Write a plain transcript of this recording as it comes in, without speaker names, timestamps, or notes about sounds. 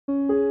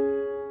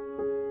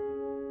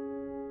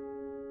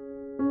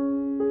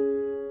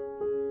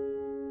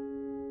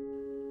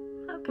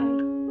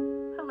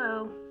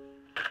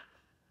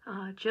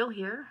Jill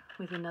here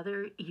with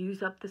another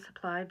Use Up the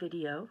Supply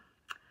video.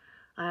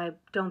 I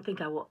don't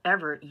think I will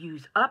ever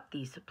use up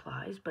these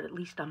supplies, but at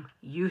least I'm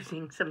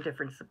using some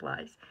different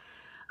supplies.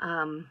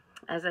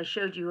 As I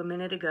showed you a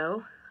minute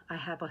ago, I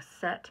have a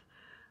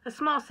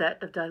small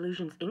set of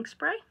Dylusions ink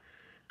spray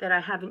that I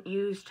haven't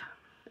used.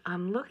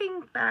 I'm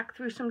looking back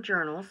through some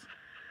journals.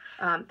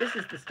 This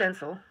is the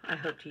stencil I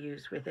hope to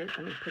use with it.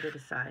 Let me put it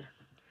aside.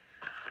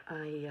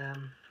 I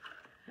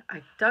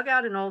dug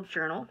out an old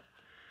journal.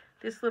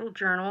 This little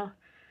journal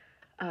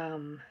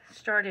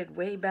started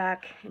way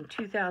back in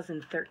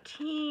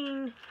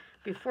 2013,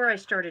 before I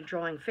started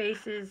drawing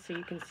faces. So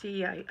you can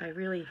see I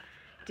really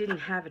didn't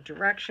have a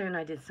direction.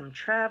 I did some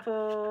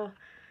travel.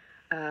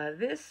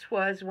 This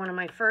was one of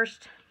my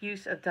first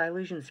use of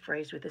Dylusion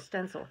sprays with a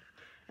stencil.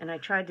 And I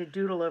tried to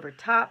doodle over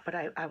top, but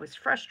I was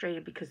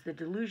frustrated because the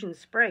Dylusion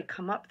spray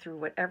come up through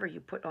whatever you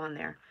put on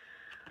there.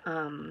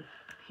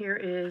 Here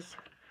is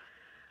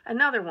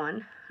another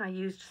one. I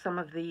used some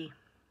of the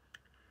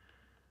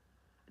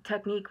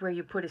technique where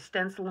you put a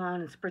stencil on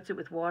and spritz it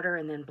with water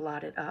and then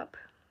blot it up,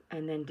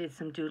 and then did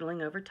some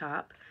doodling over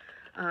top.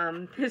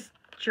 This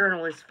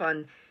journal is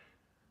fun.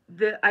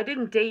 I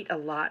didn't date a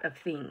lot of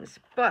things,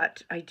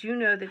 but I do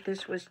know that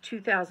this was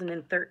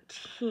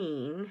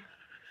 2013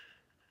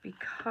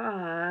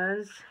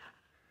 because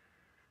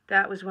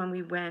that was when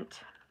we went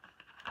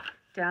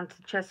down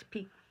to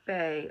Chesapeake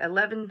Bay,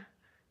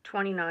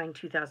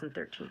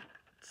 11/29/2013.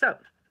 So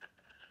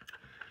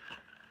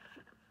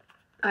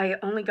I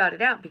only got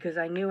it out because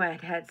I knew I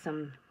had had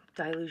some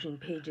Dylusion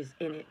pages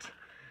in it.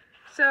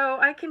 So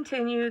I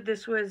continued.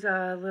 This was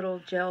a little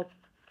gel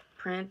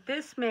print.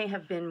 This may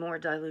have been more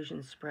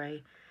Dylusion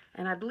spray,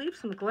 and I believe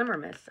some glimmer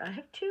mists. I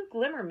have 2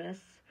 glimmer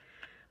mists,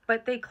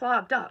 but they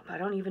clogged up. I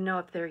don't even know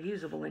if they're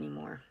usable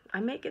anymore. I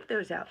may get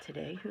those out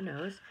today. Who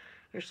knows?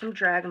 Here's some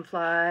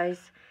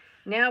dragonflies.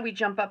 Now we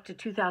jump up to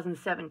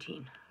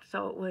 2017.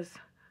 So it was,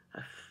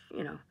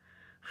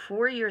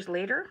 4 years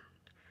later.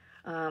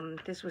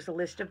 This was a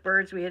list of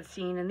birds we had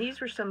seen, and these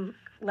were some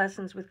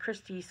lessons with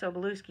Christy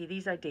Sobolewski.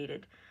 These I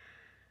dated.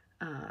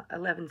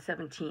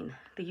 11/17.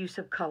 The use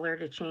of color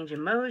to change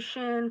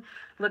emotion.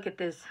 Look at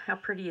this. How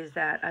pretty is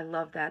that? I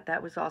love that.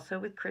 That was also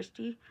with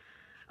Christy.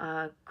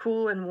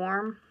 Cool and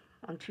warm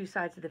on 2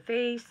 sides of the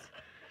face.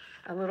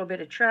 A little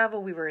bit of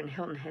travel. We were in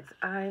Hilton Head's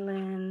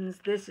Islands.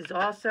 This is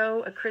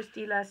also a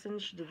Christy lesson.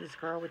 She did this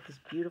girl with this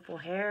beautiful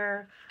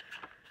hair.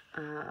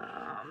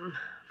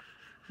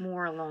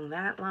 More along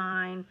that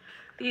line.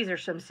 These are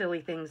some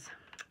silly things.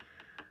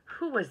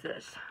 Who was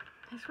this?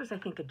 This was, I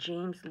think, a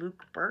James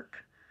Luke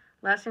Burke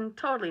lesson.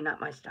 Totally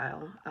not my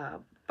style,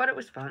 but it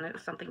was fun. It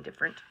was something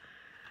different.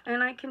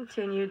 And I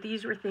continued.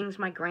 These were things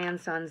my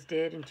grandsons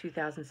did in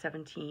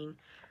 2017,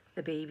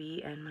 the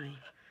baby and my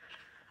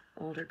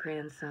older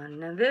grandson.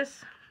 Now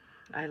this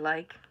I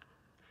like.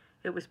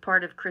 It was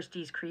part of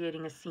Christy's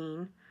creating a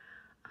scene,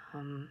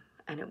 and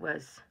it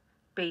was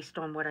based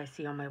on what I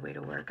see on my way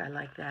to work. I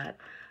like that.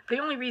 The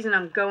only reason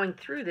I'm going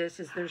through this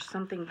is there's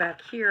something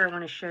back here I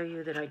want to show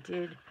you that I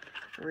did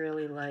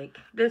really like.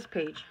 This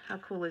page. How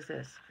cool is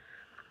this?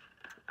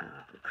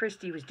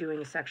 Christy was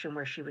doing a section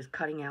where she was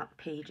cutting out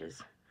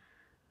pages.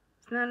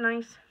 Isn't that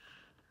nice?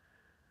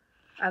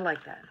 I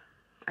like that.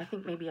 I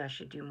think maybe I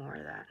should do more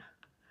of that.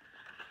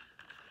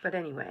 But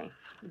anyway,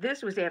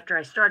 this was after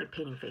I started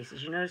painting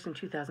faces. You notice in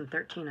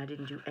 2013 I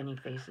didn't do any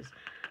faces.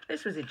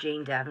 This was a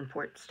Jane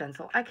Davenport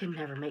stencil. I can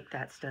never make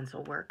that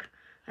stencil work.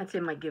 That's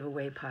in my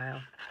giveaway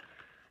pile.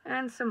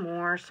 And some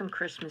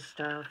Christmas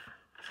stuff.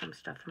 Some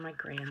stuff for my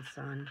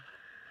grandson.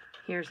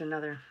 Here's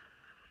another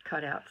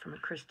cutout from a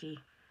Christy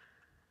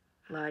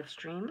live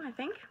stream, I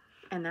think.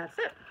 And that's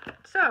it.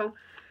 So,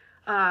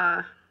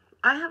 I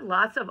have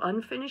lots of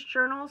unfinished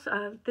journals.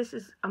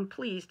 I'm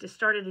pleased. It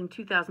started in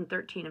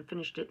 2013 and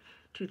finished it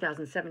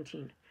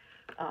 2017.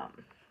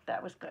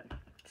 That was good.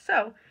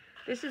 So,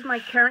 this is my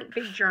current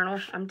big journal.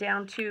 I'm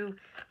down to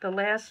the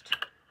last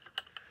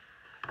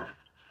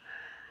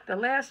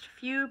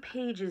few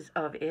pages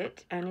of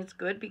it, and it's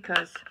good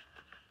because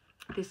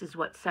this is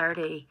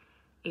Saturday,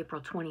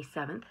 April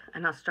 27th,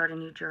 and I'll start a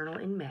new journal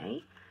in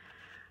May.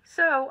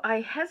 So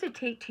I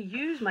hesitate to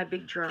use my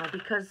big journal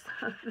because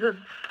the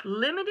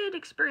limited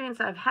experience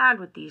I've had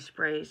with these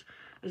sprays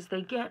is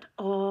they get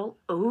all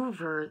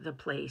over the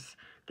place.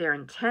 They're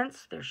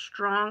intense, they're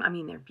strong, I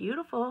mean, they're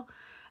beautiful,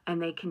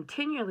 and they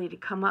continually to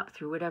come up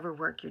through whatever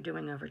work you're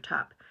doing over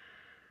top.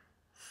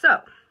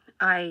 So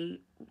I,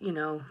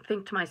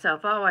 think to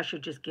myself, oh, I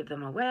should just give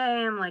them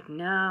away. I'm like,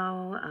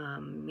 no,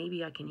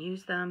 maybe I can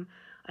use them.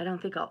 I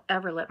don't think I'll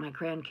ever let my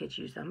grandkids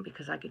use them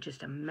because I could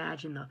just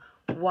imagine the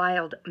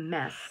wild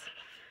mess.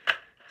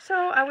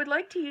 So I would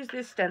like to use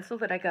this stencil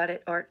that I got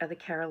at Art of the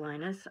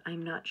Carolinas.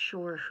 I'm not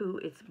sure who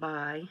it's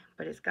by,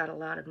 but it's got a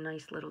lot of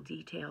nice little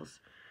details.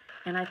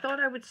 And I thought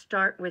I would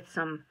start with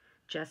some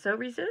gesso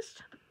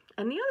resist.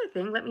 And the other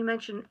thing, let me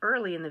mention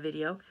early in the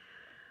video,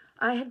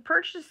 I had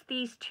purchased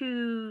these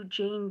 2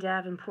 Jane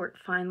Davenport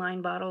fine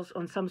line bottles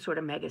on some sort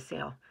of mega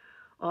sale.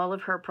 All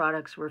of her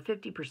products were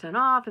 50%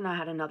 off, and I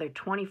had another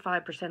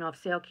 25% off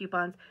sale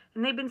coupons,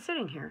 and they've been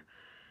sitting here.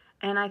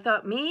 And I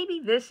thought maybe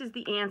this is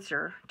the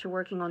answer to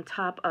working on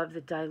top of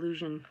the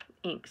Dylusion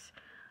inks.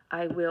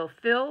 I will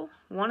fill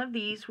one of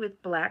these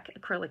with black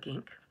acrylic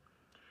ink.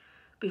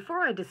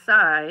 Before I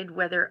decide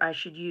whether I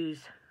should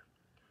use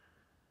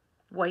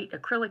white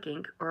acrylic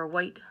ink or a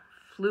white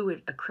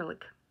fluid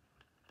acrylic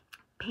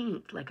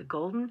paint, like a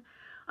golden,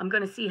 I'm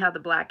going to see how the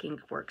black ink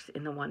works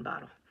in the one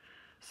bottle.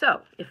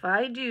 So if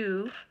I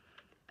do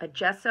a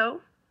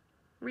gesso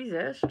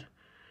resist,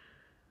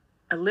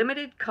 a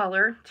limited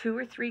color, 2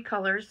 or 3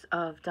 colors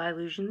of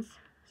Dylusions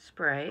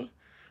spray,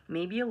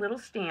 maybe a little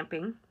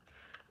stamping,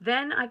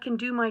 then I can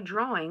do my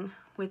drawing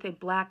with a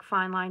black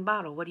fine line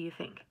bottle. What do you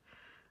think?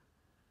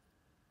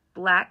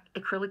 Black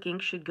acrylic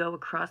ink should go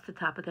across the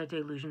top of that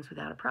Dylusions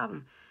without a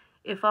problem.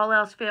 If all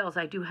else fails,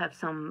 I do have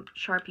some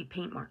Sharpie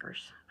paint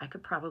markers I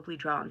could probably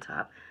draw on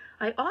top.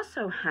 I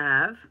also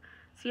have,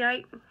 see,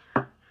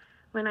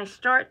 when I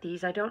start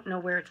these, I don't know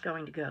where it's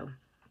going to go.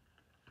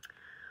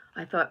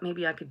 I thought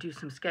maybe I could do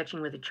some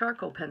sketching with a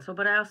charcoal pencil,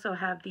 but I also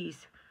have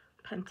these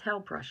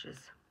Pentel brushes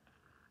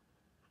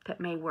that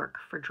may work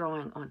for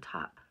drawing on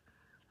top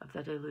of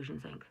the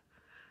Dylusions ink.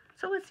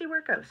 So let's see where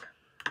it goes.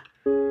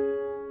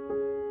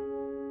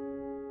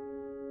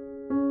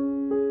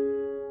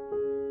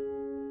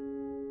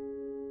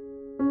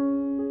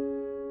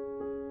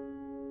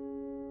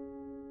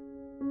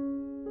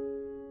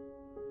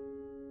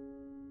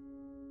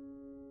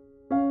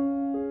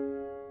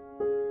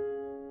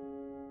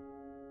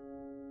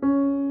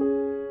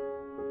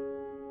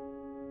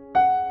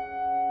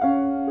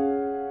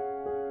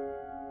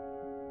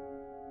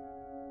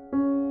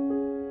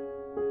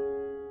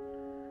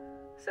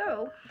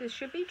 So this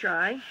should be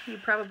dry. You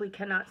probably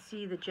cannot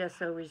see the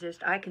gesso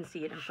resist. I can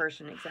see it in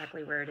person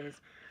exactly where it is.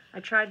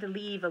 I tried to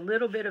leave a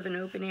little bit of an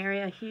open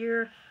area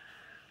here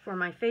for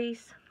my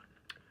face.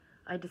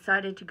 I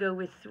decided to go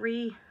with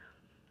 3.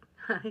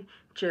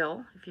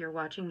 Jill, if you're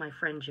watching, my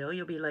friend Jill,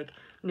 you'll be like,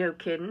 no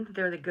kidding.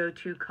 They're the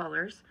go-to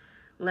colors.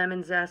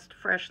 Lemon zest,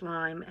 fresh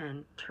lime,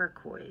 and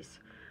turquoise.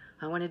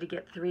 I wanted to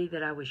get 3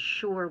 that I was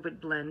sure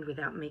would blend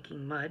without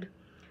making mud.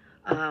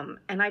 And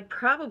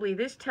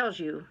this tells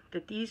you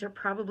that these are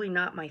probably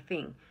not my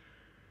thing.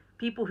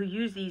 People who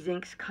use these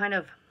inks kind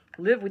of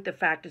live with the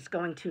fact it's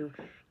going to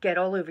get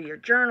all over your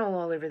journal,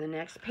 all over the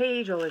next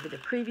page, all over the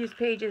previous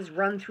pages,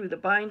 run through the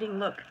binding.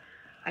 Look,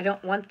 I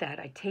don't want that.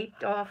 I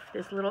taped off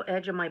this little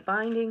edge of my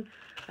binding.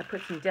 I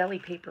put some deli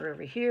paper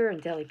over here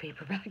and deli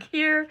paper back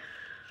here.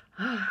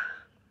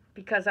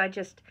 Because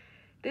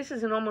this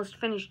is an almost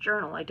finished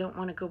journal. I don't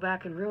want to go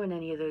back and ruin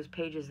any of those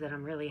pages that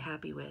I'm really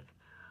happy with.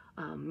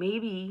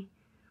 Maybe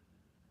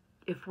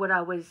if what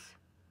I was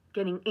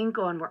getting ink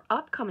on were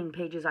upcoming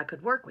pages, I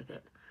could work with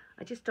it.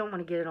 I just don't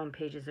want to get it on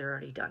pages that are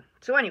already done.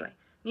 So anyway,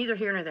 neither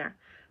here nor there.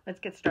 Let's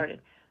get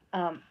started.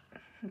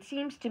 It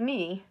seems to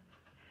me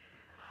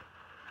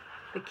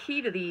the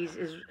key to these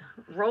is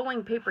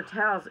rolling paper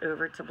towels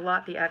over to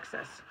blot the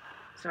excess.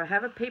 So I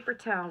have a paper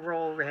towel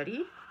roll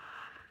ready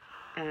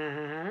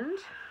and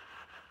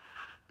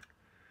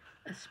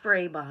a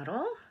spray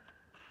bottle,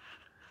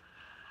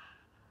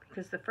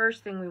 because the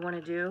first thing we want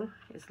to do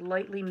is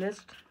lightly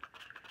mist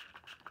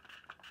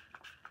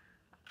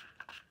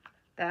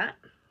that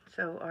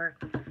so our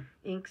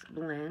inks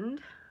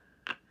blend.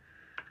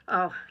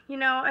 Oh, you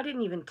know, I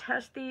didn't even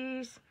test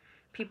these.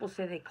 People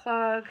say they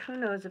clog. Who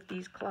knows if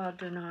these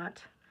clogged or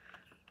not?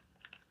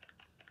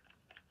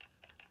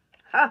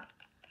 Ha!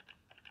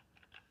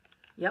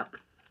 Yep.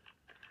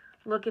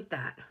 Look at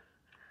that.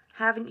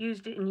 Haven't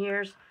used it in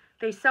years.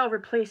 They sell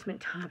replacement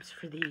tops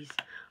for these.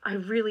 I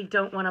really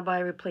don't want to buy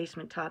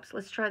replacement tops.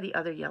 Let's try the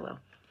other yellow.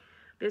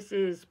 This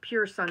is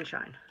Pure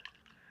Sunshine.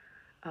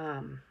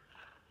 Can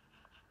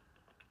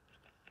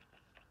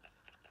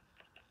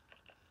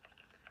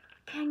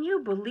you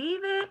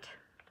believe it?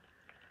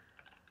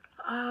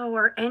 Oh,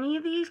 are any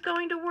of these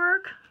going to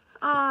work?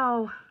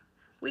 Oh,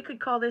 we could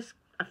call this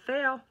a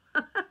fail.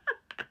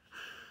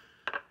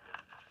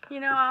 You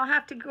know, I'll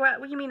have to go out.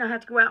 What do you mean I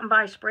have to go out and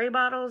buy spray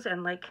bottles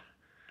and like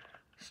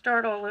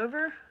start all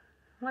over?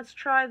 Let's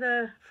try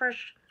the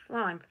fresh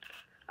lime.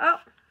 Oh,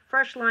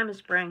 fresh lime is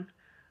spring.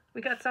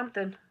 We got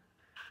something.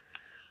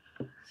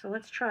 So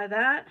let's try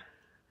that.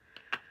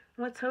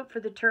 Let's hope for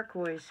the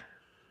turquoise.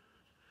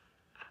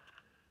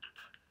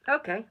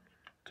 Okay,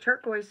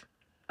 turquoise.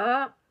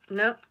 Oh,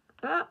 no.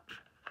 Oh,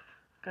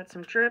 got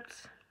some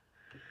drips.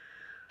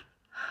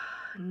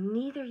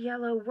 Neither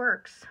yellow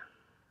works.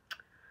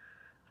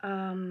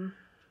 Well,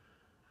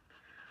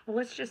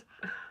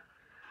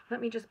 let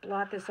me just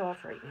blot this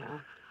off right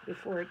now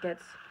before it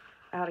gets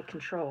out of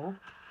control.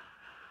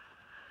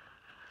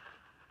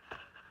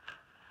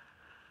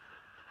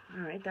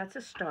 All right, that's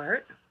a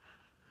start.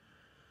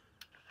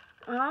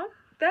 Well,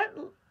 that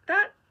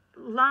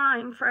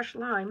lime, fresh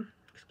lime,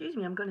 excuse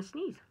me, I'm going to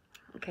sneeze.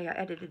 Okay, I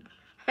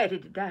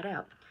edited that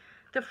out.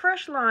 The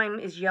fresh lime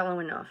is yellow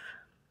enough.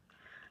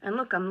 And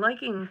look, I'm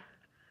liking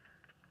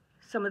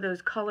some of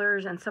those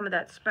colors and some of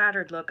that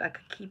spattered look. I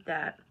could keep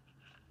that.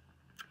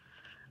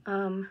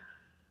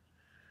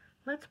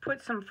 Let's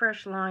put some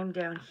fresh lime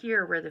down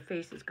here where the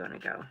face is going to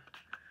go.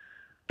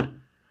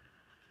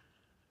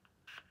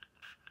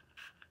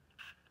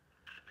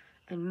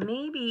 And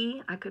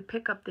maybe I could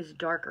pick up this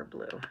darker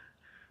blue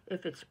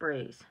if it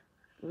sprays.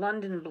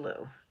 London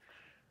blue.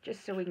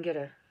 Just so we can get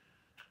a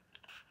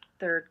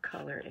third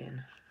color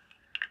in.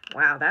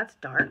 Wow, that's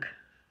dark.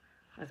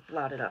 Let's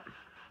blot it up.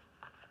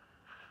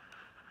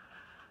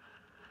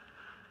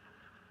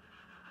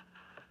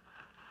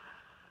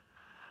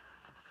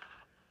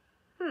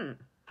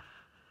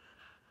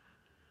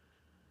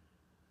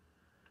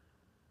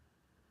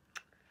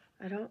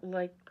 I don't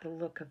like the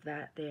look of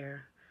that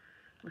there.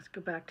 Let's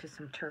go back to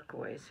some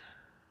turquoise.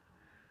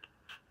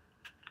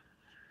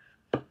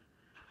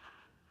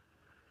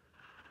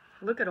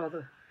 Look at all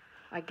the,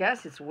 I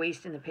guess it's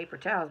waste in the paper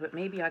towels, but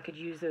maybe I could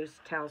use those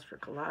towels for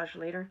collage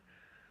later.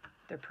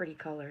 They're pretty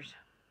colors.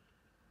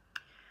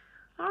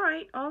 All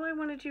right, all I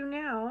want to do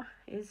now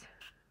is,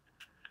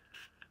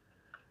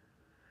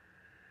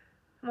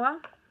 well,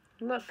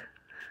 look,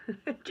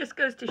 it just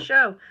goes to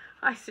show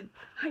I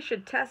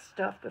should test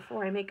stuff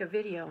before I make a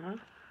video, huh?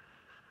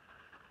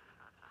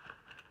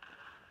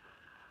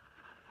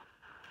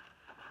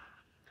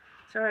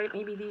 It's all right,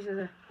 maybe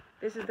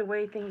this is the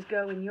way things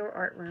go in your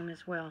art room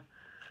as well.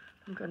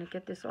 I'm going to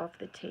get this off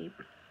the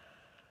tape.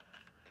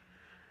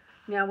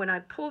 Now when I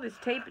pull this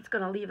tape, it's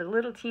going to leave a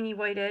little teeny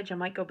white edge. I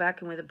might go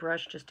back in with a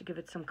brush just to give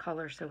it some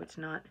color so it's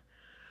not.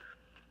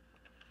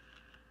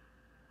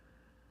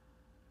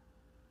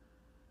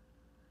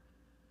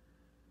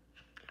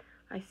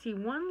 I see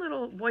one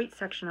little white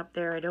section up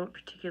there I don't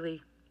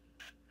particularly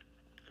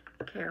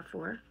care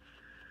for.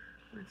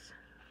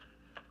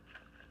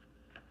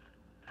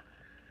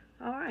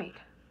 All right.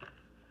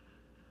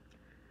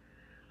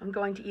 I'm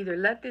going to either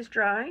let this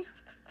dry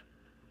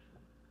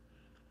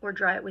or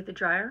dry it with the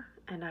dryer,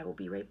 and I will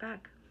be right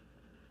back.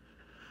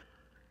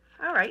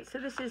 All right, so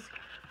this is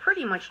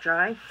pretty much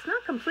dry. It's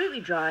not completely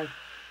dry.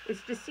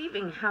 It's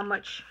deceiving how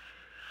much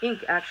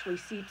ink actually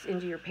seeps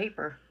into your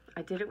paper.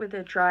 I did it with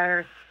a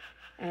dryer,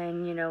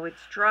 and you know,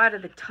 it's dry to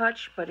the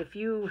touch, but if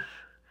you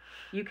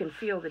can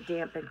feel the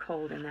damp and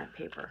cold in that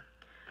paper.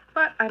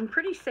 But I'm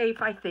pretty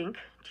safe, I think,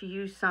 to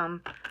use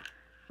some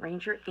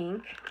Ranger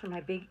ink for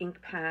my big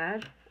ink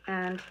pad.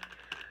 And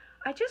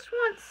I just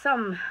want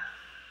some,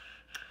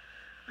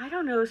 I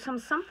don't know,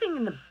 something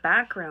in the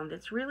background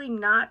that's really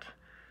not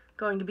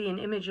going to be an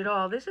image at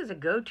all. This is a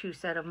go-to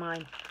set of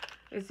mine.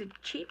 It's a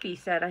cheapie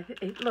set.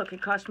 Look,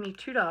 it cost me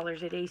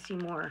 $2 at AC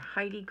Moore.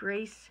 Heidi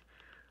Grace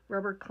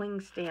rubber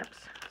cling stamps.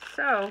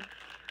 So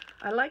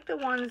I like the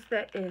ones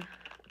that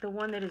the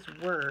one that is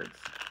words.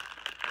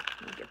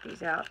 Let me get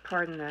these out.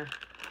 Pardon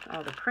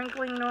all the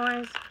crinkling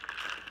noise.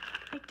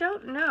 I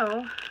don't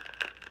know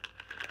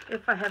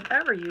if I have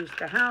ever used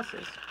the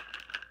houses.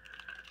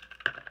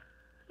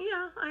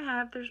 Yeah, I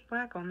have. There's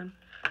black on them.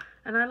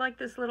 And I like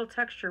this little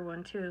texture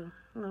one too.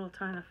 Little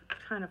kind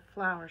of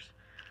flowers.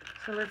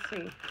 So let's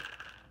see.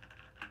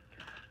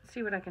 Let's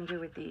see what I can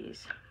do with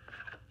these.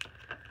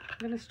 I'm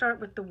going to start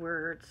with the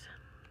words.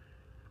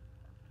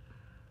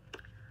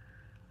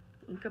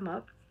 Ink them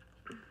up.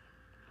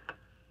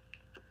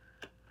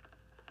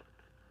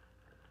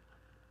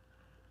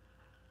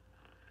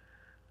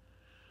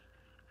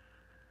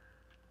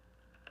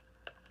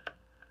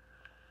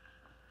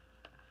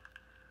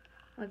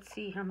 Let's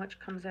see how much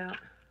comes out.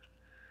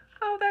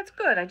 Oh, that's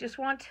good. I just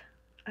want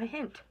a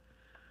hint.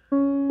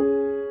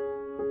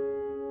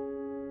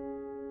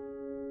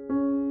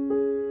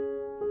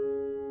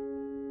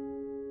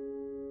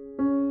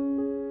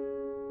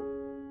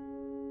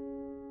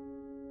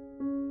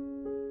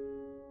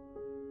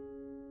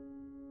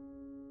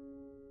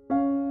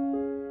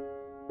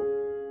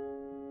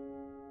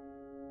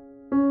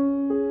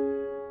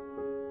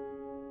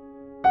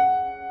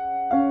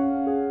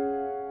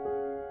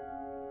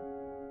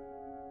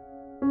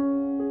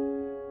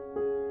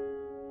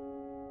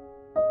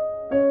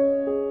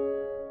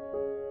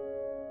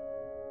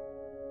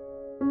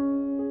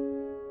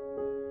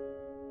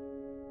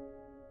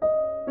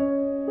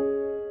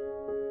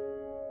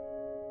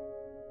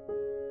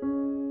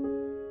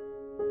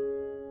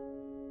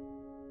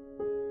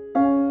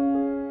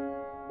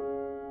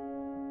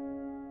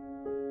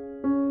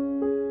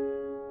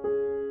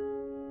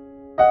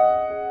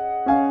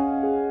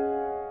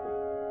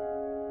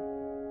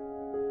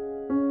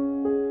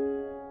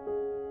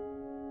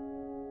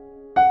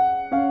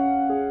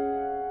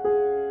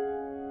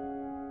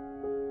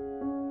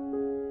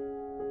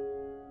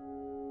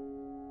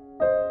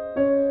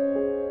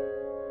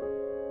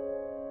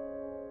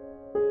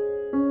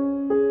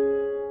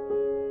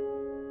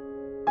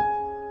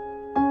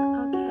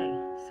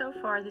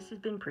 This has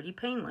been pretty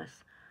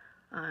painless.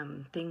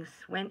 Things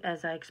went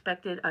as I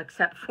expected,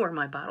 except for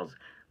my bottles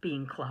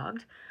being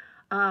clogged.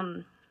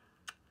 The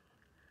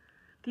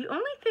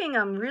only thing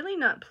I'm really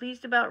not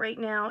pleased about right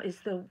now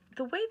is the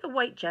way the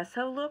white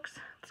gesso looks.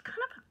 It's kind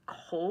of a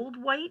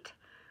cold white,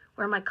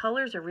 where my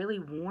colors are really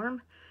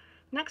warm.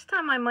 Next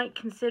time I might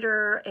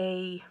consider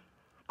a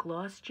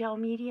gloss gel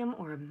medium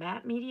or a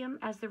matte medium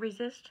as the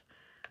resist,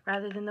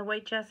 rather than the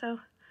white gesso.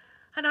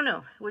 I don't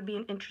know. It would be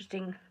an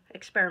interesting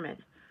experiment.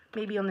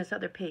 Maybe on this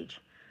other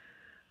page.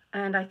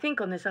 And I think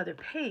on this other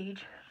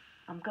page,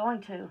 I'm going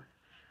to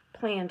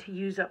plan to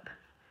use up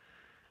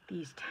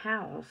these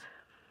towels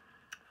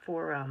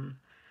for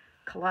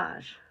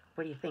collage.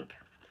 What do you think?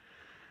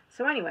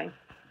 So anyway,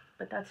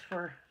 but that's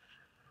for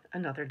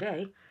another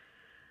day.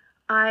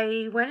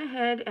 I went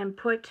ahead and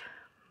put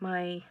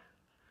I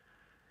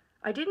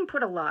didn't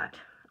put a lot.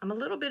 I'm a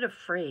little bit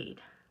afraid.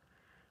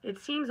 It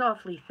seems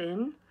awfully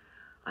thin.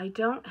 I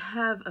don't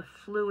have a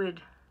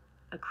fluid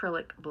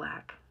acrylic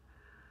black,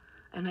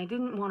 and I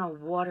didn't want to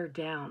water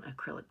down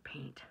acrylic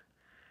paint.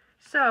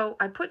 So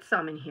I put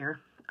some in here.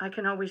 I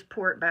can always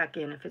pour it back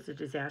in if it's a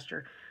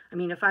disaster. I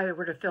mean, if I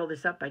were to fill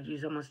this up, I'd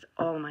use almost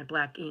all of my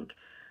black ink.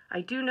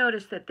 I do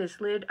notice that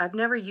this lid, I've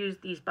never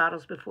used these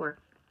bottles before.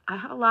 I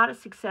have a lot of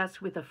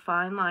success with a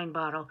fine line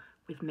bottle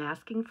with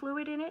masking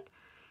fluid in it.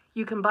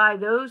 You can buy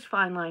those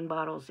fine line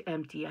bottles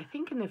empty. I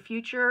think in the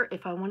future,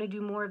 if I want to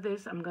do more of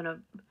this, I'm going to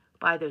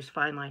buy those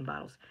fine line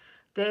bottles.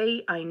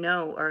 They, I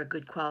know, are a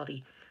good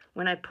quality.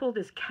 When I pull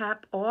this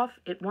cap off,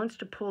 it wants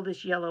to pull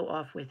this yellow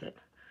off with it.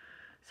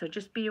 So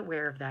just be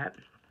aware of that.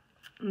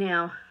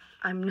 Now,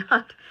 I'm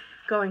not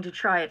going to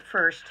try it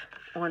first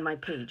on my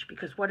page,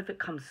 because what if it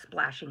comes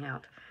splashing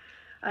out?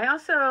 I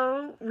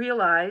also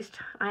realized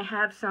I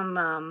have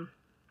some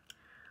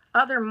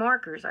other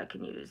markers I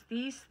can use.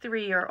 These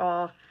three are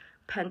all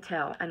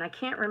Pentel, and I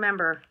can't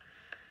remember.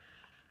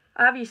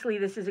 Obviously,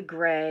 this is a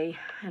gray,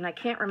 and I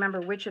can't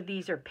remember which of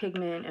these are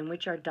pigment and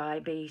which are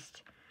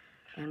dye-based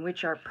and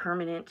which are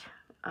permanent.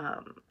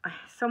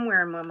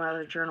 Somewhere in my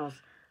other journals,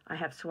 I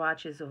have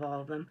swatches of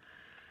all of them.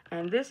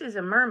 And this is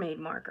a mermaid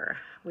marker,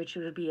 which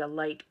would be a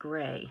light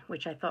gray,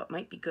 which I thought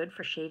might be good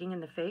for shading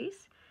in the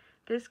face.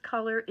 This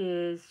color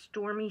is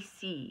Stormy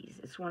Seas.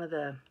 It's one of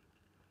the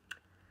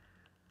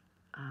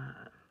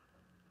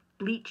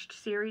bleached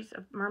series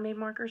of mermaid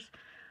markers.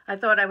 I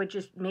thought I would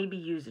just maybe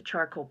use a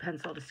charcoal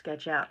pencil to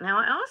sketch out. Now,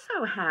 I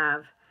also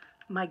have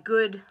my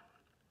good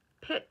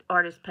Pitt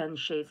Artist Pen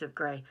shades of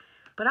gray,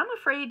 but I'm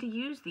afraid to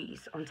use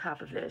these on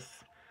top of this.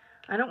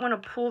 I don't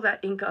want to pull that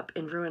ink up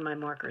and ruin my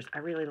markers. I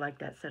really like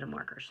that set of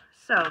markers.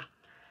 So,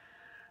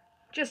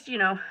 just, you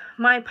know,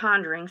 my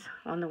ponderings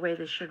on the way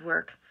this should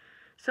work.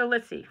 So,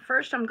 let's see.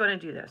 First, I'm going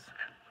to do this.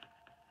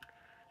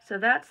 So,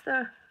 that's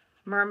the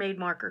mermaid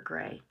marker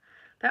gray.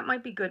 That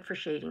might be good for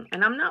shading.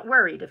 And I'm not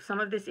worried. If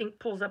some of this ink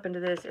pulls up into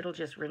this, it'll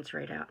just rinse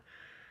right out.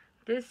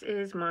 This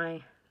is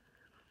my...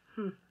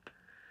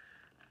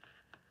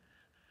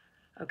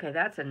 Okay,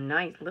 that's a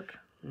nice... Look,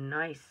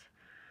 nice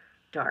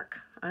dark.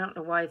 I don't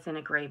know why it's in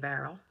a gray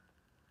barrel.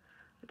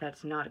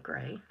 That's not a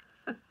gray.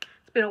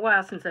 It's been a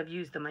while since I've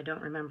used them. I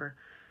don't remember.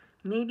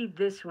 Maybe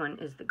this one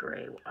is the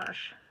gray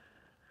wash.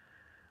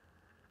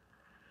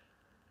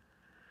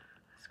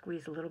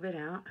 Squeeze a little bit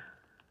out.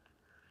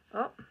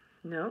 Oh,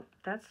 no,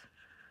 that's...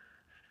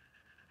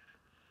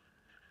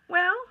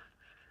 Well,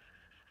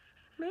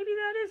 maybe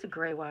that is a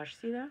gray wash.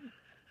 See that?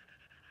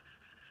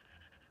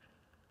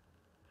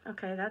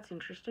 Okay, that's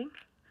interesting.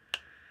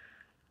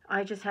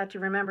 I just had to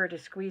remember to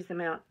squeeze them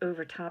out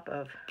over top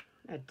of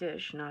a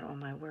dish, not on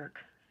my work.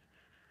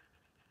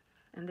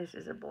 And this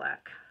is a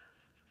black.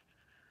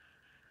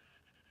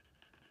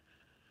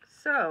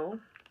 So,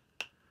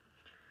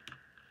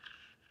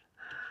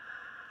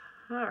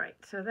 all right,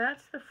 so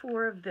that's the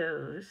 4 of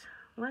those.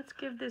 Let's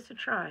give this a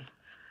try.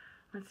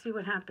 Let's see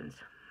what happens.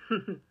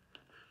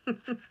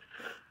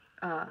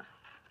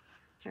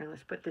 Here,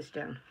 let's put this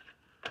down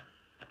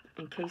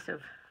in case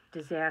of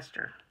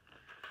disaster.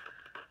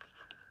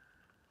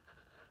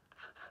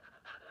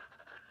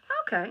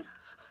 Okay.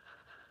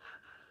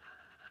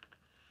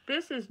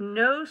 This is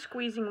no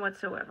squeezing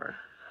whatsoever.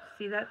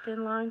 See that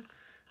thin line?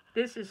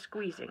 This is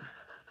squeezing.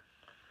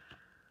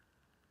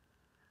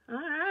 All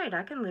right,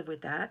 I can live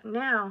with that.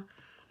 Now,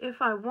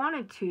 if I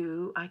wanted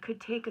to, I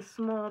could take a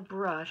small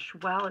brush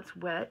while it's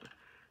wet.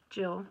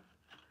 Jill,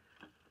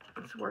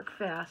 let's work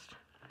fast.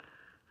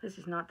 This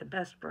is not the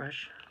best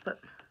brush, but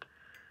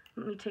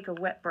let me take a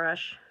wet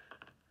brush.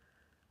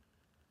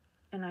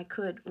 And I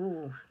could,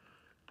 ooh,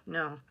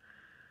 no.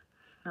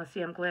 Now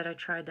see, I'm glad I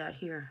tried that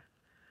here.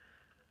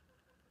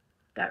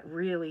 That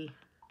really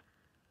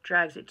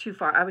drags it too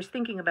far. I was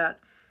thinking about,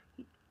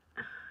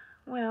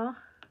 well,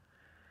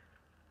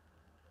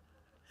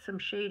 some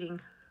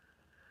shading.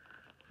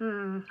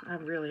 I'm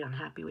really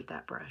unhappy with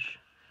that brush.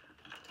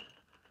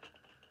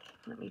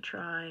 Let me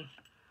try.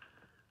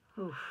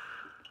 Oof.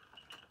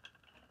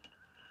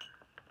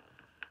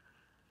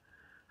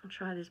 I'll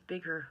try this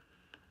bigger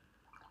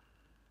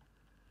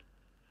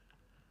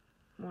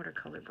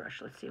watercolor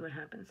brush. Let's see what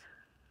happens.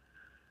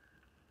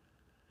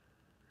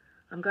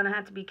 I'm going to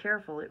have to be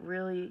careful. It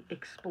really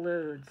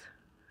explodes.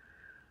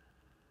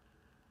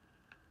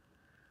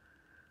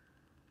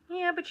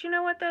 Yeah, but you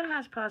know what? That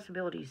has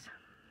possibilities.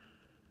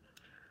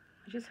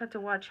 I just have to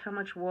watch how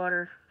much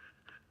water.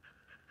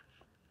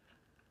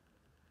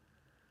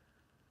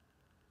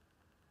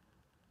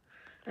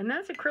 And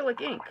that's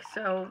acrylic ink,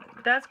 so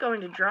that's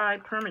going to dry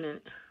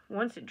permanent.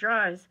 Once it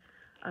dries,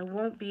 I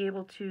won't be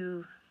able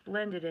to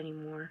blend it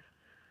anymore.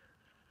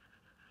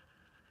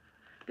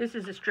 This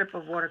is a strip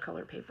of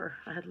watercolor paper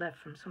I had left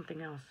from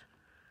something else.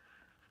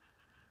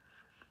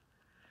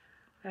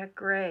 That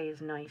gray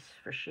is nice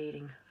for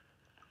shading.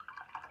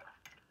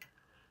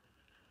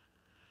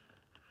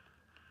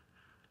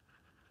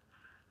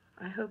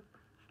 I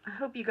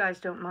hope you guys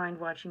don't mind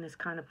watching this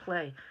kind of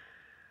play.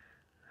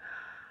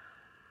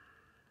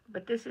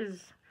 But this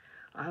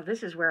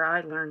is where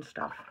I learn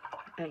stuff.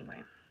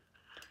 Anyway,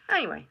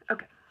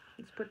 okay.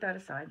 Let's put that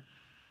aside.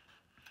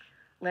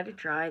 Let it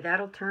dry.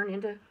 That'll turn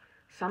into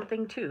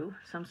something too,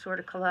 some sort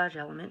of collage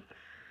element.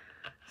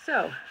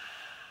 So,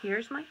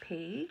 here's my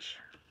page.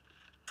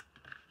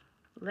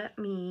 Let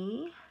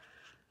me,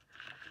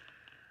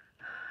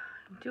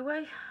 do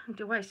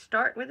I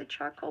start with a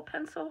charcoal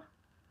pencil?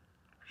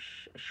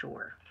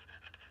 Sure.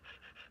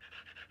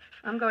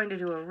 I'm going to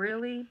do a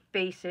really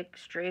basic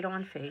straight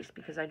on face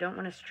because I don't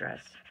want to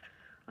stress.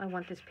 I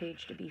want this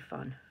page to be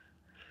fun.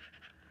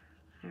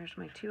 There's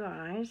my two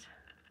eyes.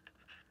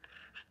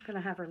 I'm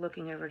going to have her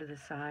looking over to the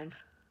side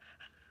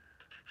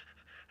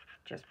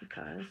just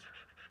because.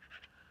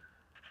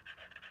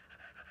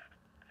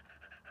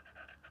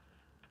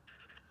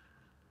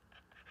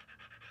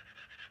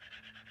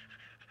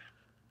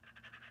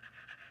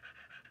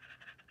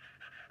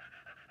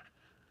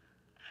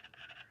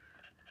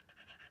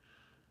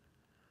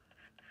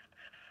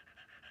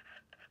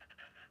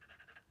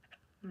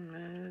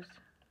 Nose.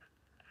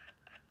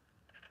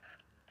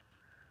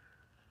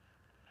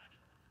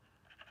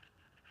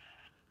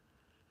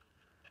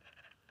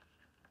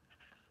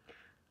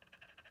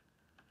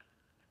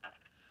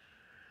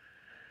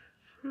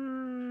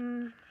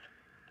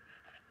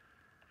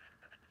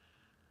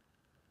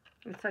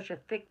 It's such a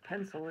thick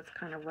pencil, it's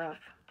kind of rough.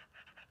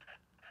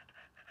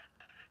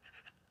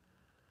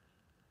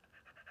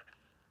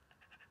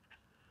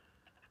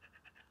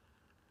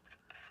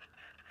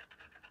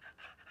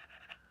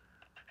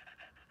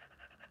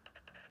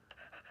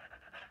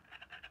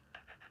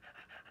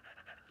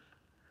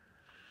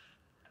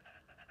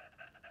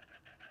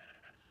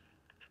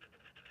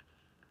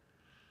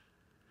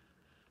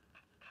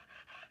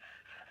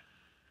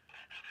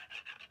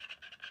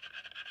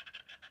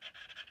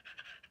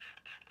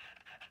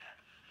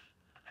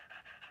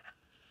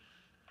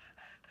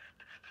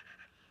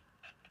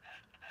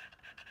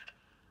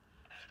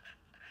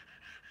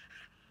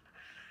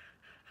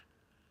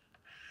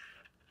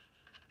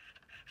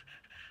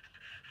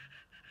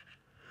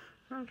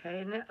 Okay,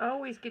 and I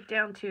always get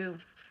down to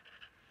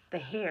the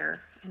hair,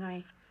 and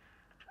I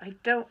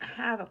don't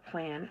have a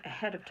plan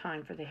ahead of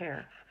time for the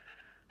hair.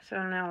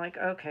 So now, like,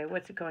 okay,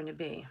 what's it going to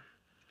be?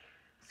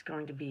 It's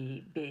going to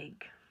be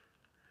big.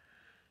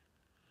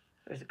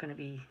 Or is it going to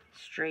be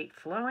straight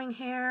flowing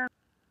hair?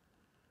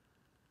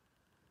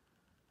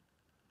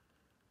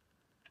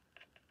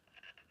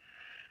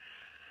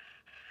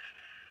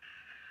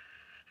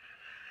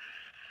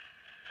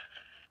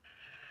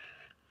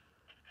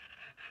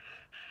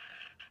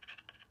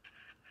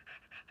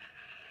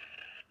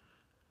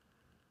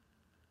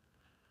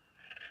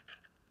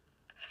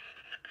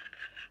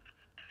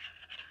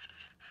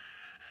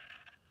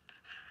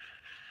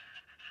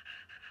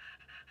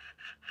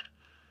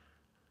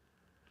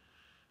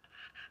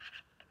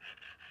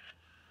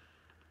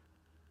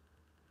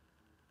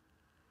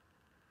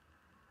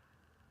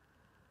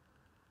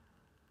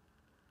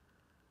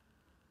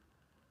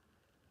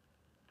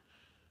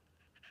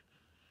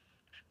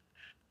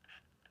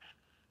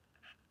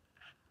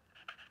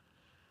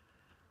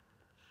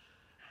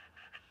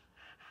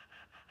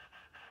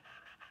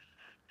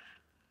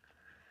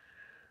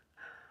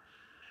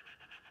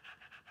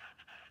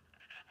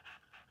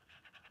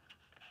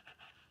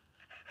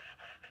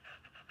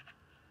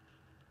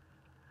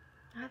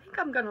 I think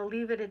I'm going to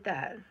leave it at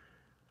that.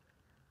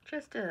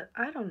 Just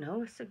I don't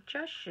know, a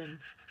suggestion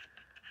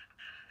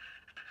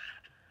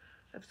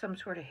of some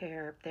sort of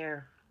hair up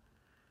there.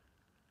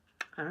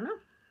 I don't know.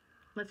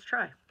 Let's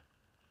try.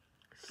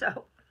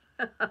 So,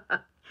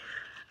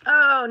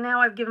 oh,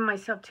 now I've given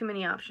myself too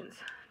many options.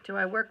 Do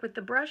I work with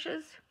the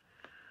brushes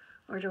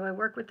or do I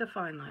work with the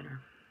fine liner?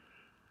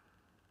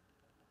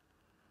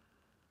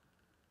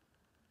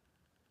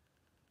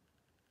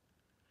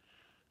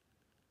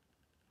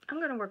 I'm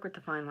going to work with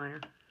the fine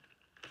liner.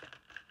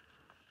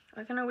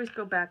 I can always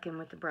go back in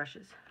with the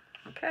brushes.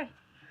 Okay,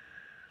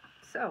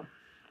 so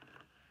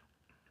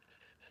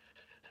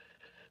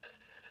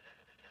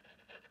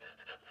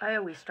I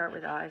always start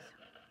with eyes.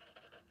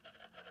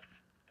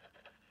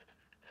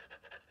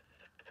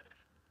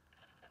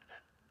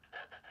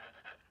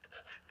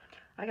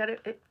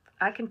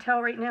 I can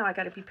tell right now I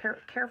got to be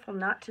careful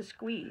not to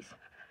squeeze.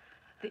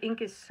 The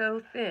ink is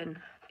so thin,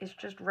 it's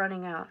just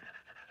running out.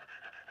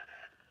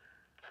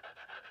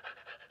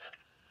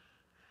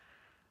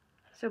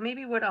 So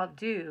maybe what I'll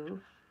do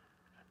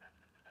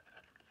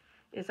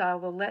is I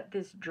will let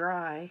this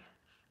dry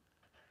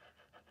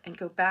and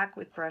go back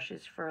with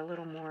brushes for a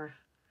little more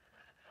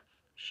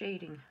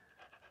shading.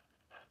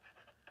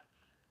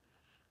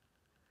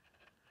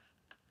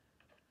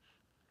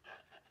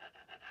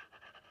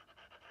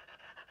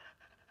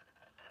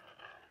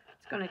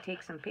 It's going to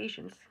take some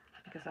patience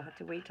because I'll have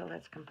to wait till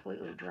that's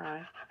completely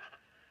dry.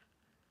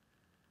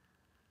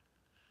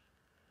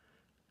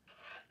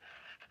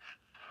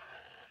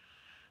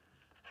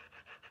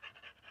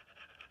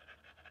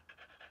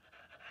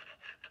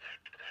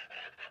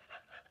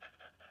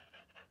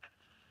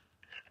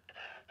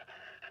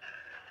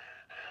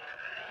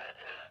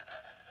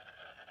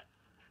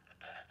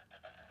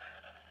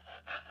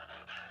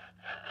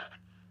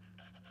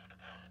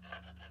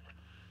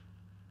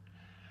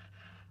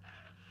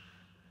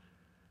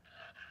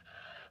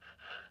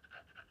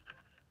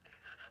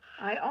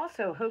 I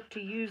also hope to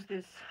use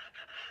this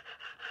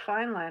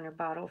fine liner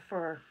bottle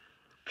for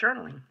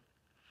journaling.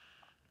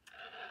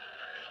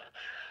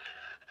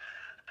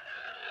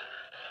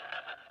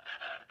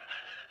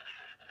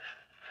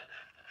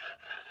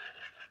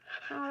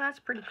 Oh, that's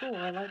pretty cool.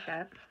 I like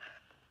that.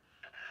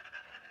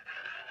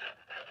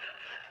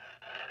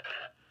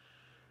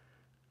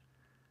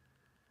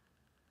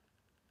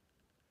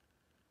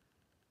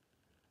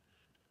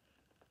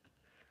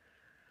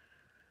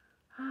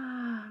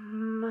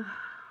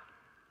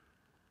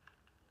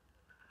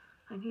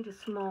 I need a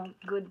small,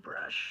 good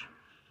brush.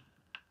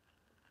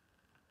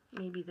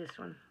 Maybe this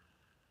one.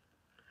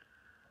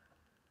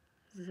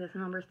 This is a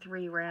number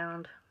 3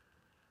 round.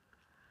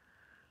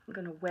 I'm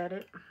going to wet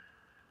it,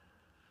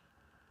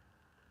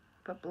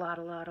 but blot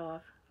a lot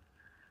off.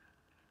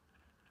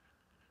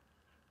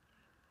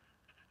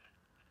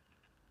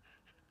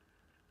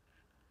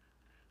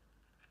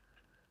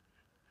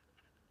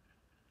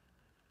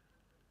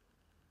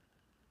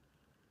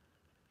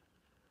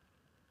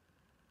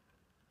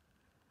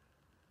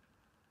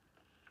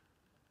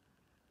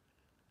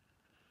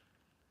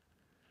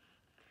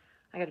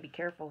 I got to be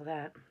careful of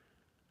that.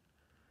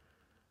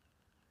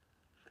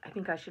 I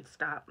think I should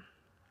stop.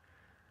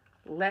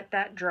 Let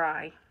that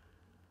dry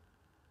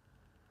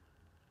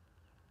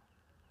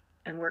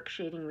and work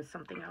shading with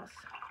something else.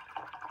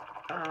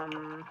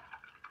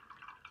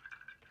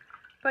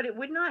 But it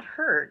would not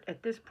hurt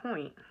at this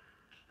point.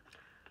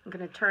 I'm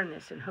going to turn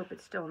this and hope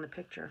it's still in the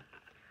picture.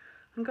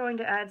 I'm going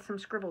to add some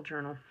scribble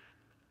journal.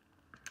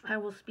 I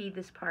will speed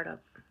this part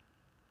up.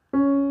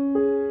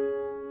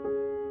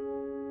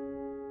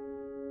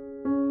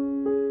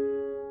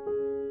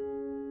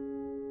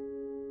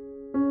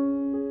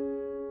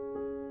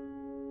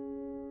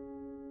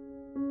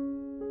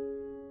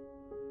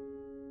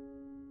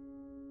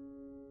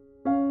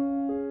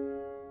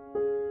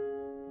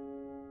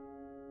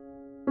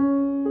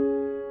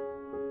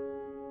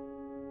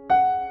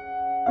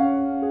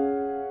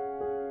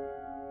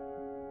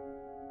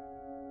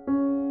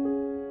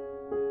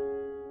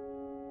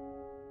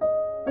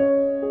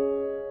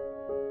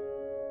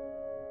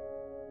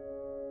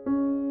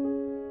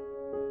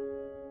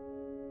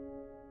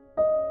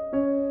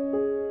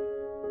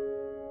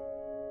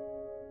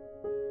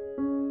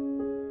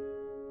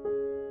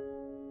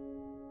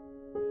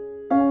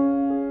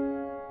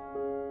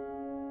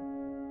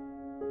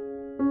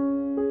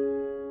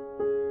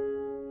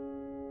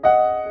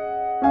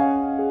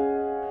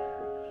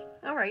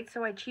 Alright,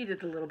 so I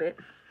cheated a little bit.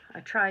 I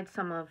tried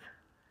some of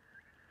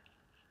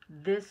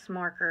this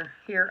marker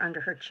here under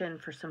her chin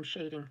for some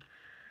shading.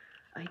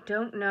 I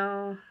don't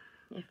know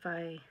if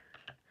I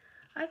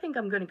think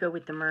I'm going to go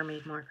with the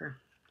mermaid marker.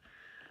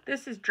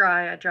 This is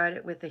dry. I dried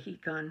it with a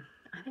heat gun.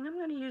 I think I'm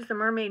going to use the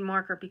mermaid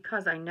marker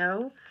because I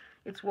know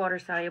it's water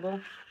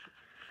soluble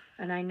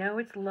and I know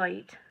it's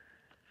light.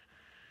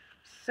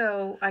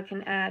 So I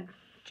can add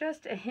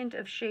just a hint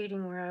of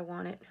shading where I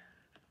want it.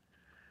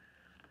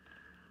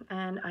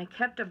 And I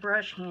kept a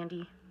brush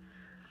handy,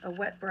 a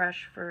wet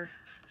brush for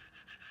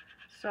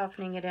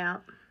softening it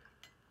out.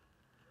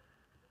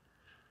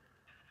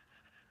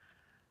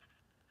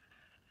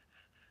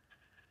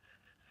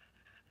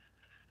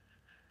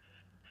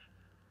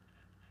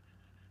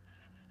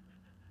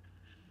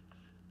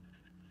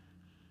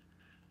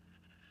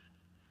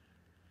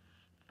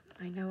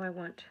 I know I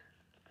want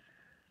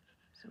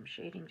some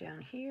shading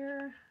down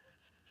here.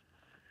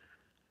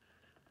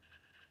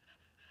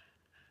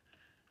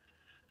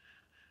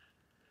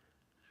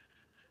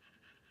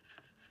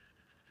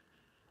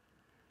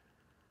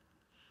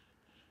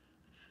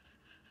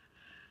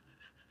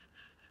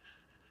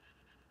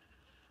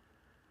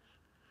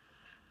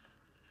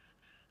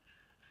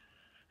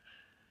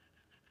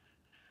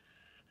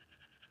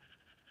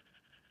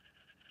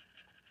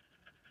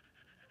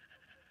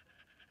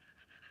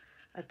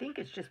 I think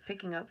it's just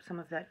picking up some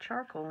of that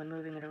charcoal and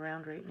moving it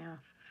around right now.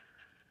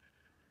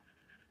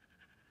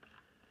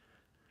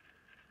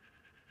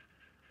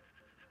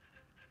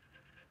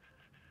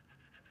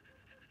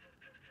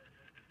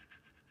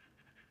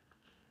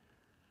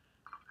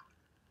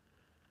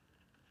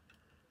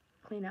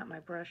 Clean out my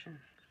brush and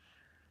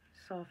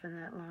soften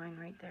that line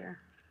right there.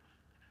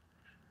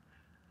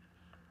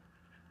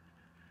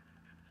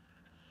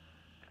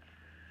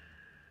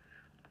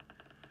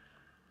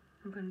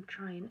 I'm going to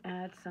try and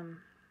add some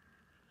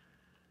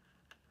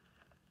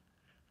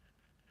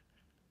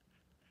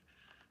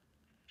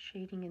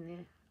shading in the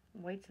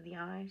whites of the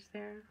eyes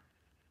there.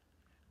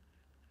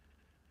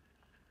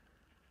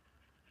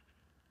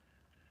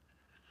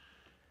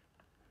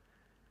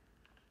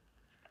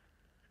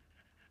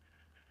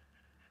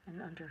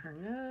 And under her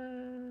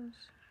nose.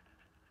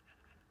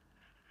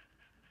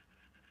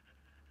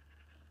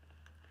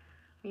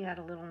 We add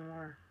a little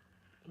more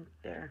ink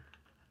there.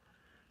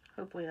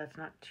 Hopefully that's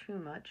not too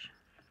much.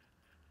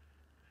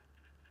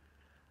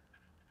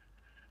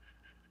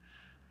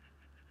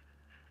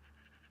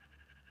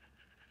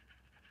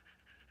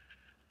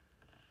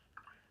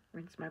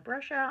 Rinse my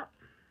brush out.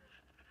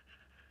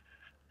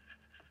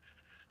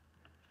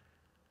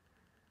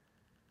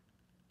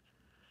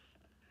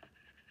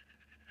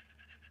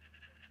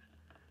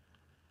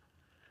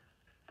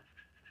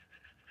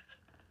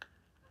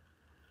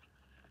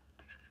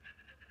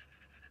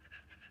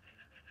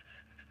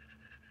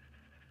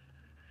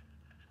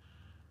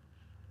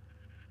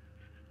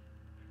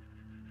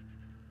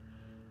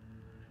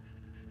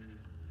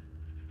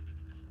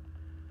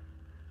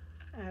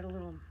 add a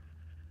little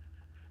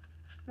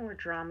more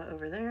drama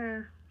over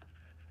there.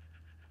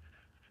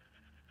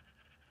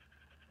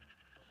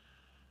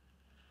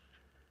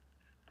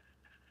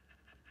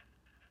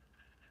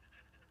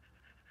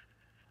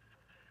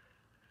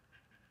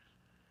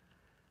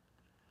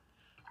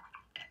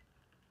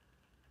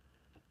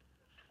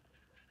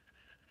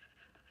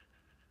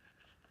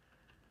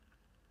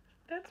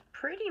 That's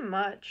pretty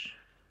much,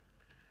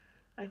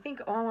 I think,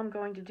 all I'm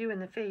going to do in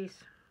the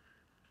face.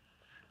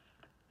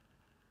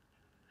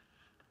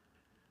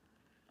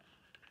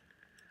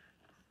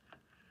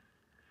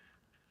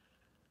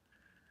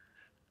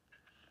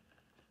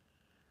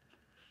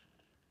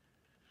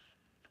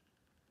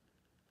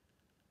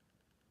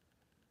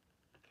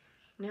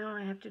 Now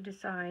I have to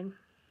decide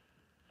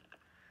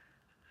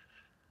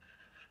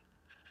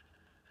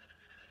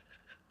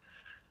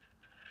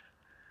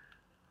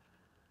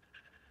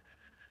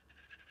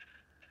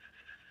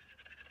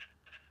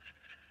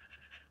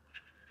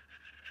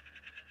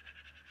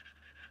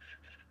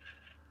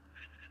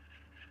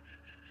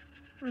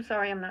I'm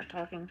sorry, I'm not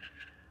talking.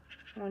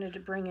 I wanted to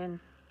bring in,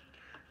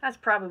 that's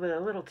probably a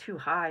little too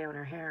high on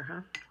her hair,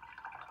 huh?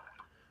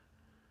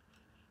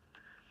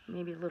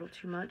 Maybe a little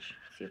too much.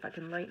 See if I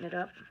can lighten it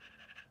up.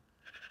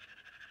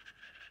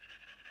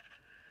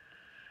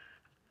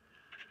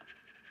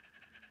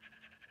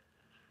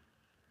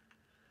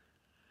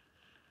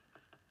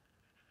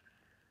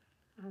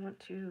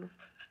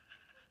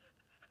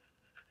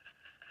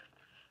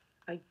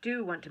 I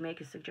do want to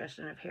make a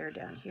suggestion of hair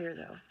down here,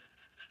 though.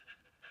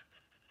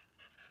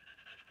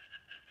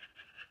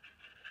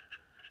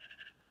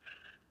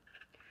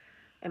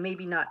 And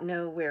maybe not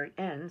know where it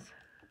ends.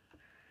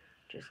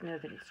 Just know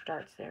that it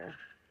starts there.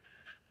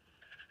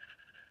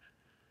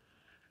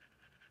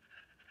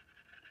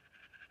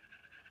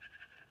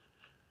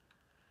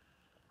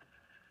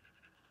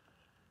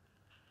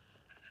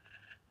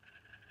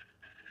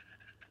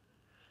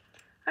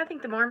 I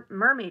think the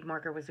mermaid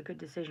marker was a good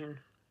decision.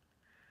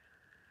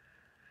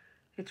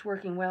 It's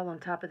working well on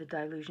top of the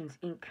Dylusions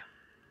ink.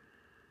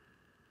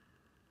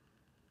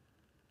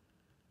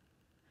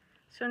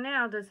 So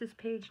now, does this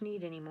page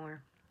need any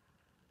more?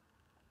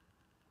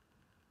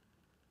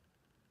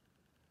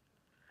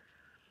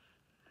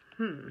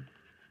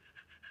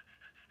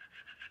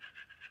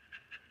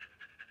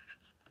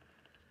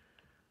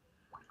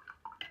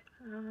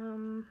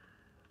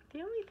 The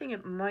only thing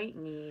it might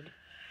need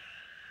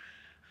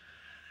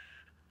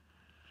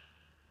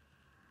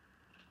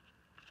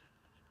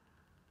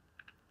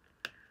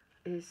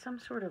is some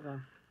sort of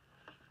a...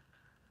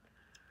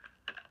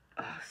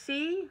 Oh,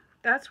 see?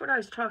 That's what I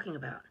was talking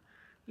about.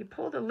 You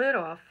pull the lid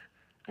off,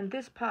 and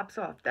this pops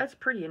off. That's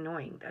pretty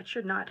annoying. That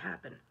should not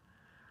happen.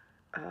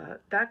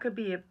 That could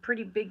be a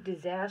pretty big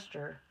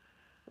disaster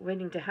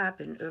waiting to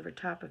happen over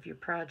top of your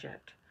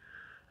project.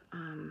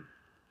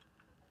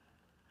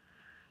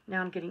 Now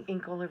I'm getting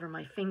ink all over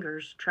my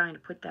fingers trying to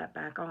put that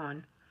back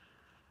on.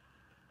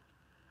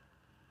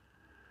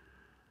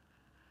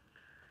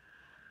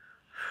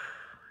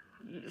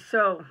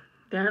 So,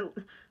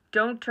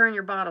 don't turn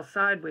your bottle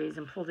sideways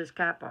and pull this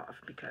cap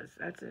off, because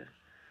that's a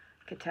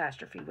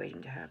catastrophe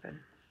waiting to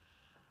happen.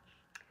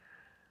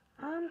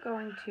 I'm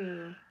going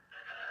to...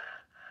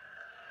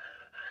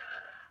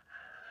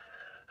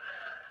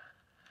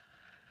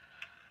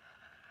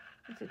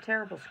 It's a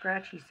terrible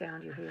scratchy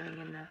sound you're hearing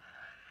in the...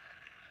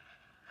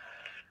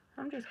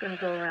 I'm just going to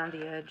go around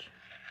the edge.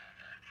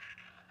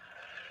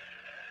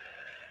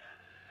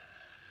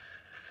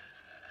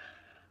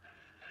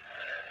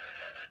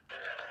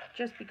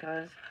 Just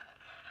because.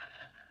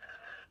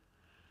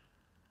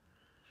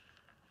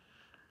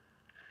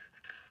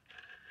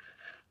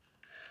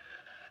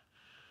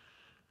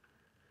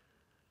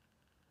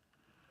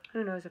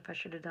 Who knows if I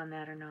should have done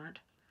that or not.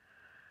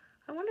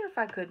 I wonder if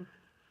I could.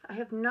 I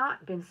have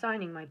not been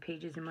signing my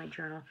pages in my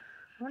journal.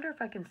 I wonder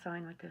if I can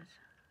sign with this.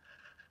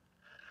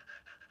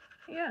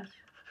 Yes.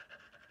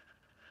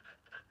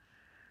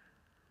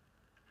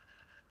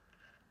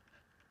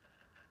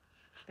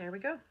 There we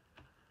go.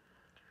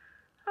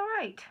 All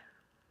right.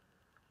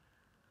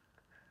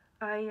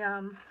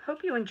 I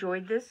hope you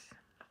enjoyed this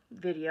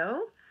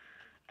video.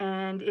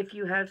 And if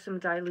you have some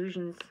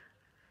Dylusions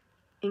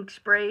ink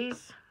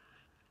sprays,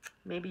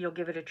 maybe you'll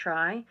give it a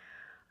try.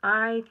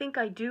 I think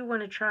I do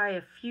want to try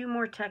a few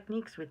more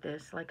techniques with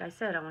this. Like I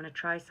said, I want to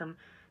try some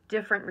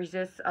different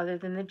resists other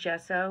than the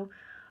gesso.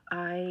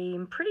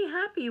 I'm pretty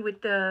happy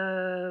with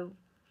the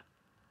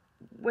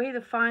way the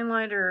fine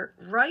liner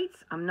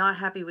writes. I'm not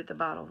happy with the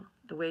bottle,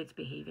 the way it's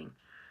behaving.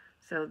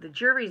 So the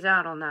jury's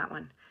out on that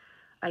one.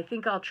 I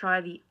think I'll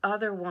try the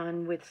other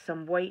one with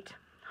some white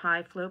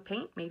high flow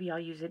paint. Maybe I'll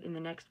use it in the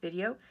next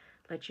video.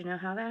 Let you know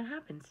how that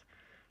happens.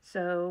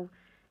 So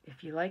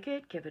if you like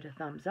it, give it a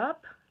thumbs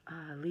up.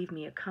 Leave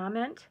me a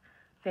comment.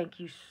 Thank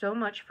you so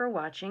much for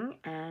watching,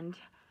 and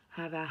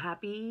have a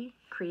happy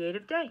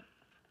creative day.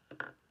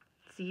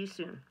 See you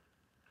soon.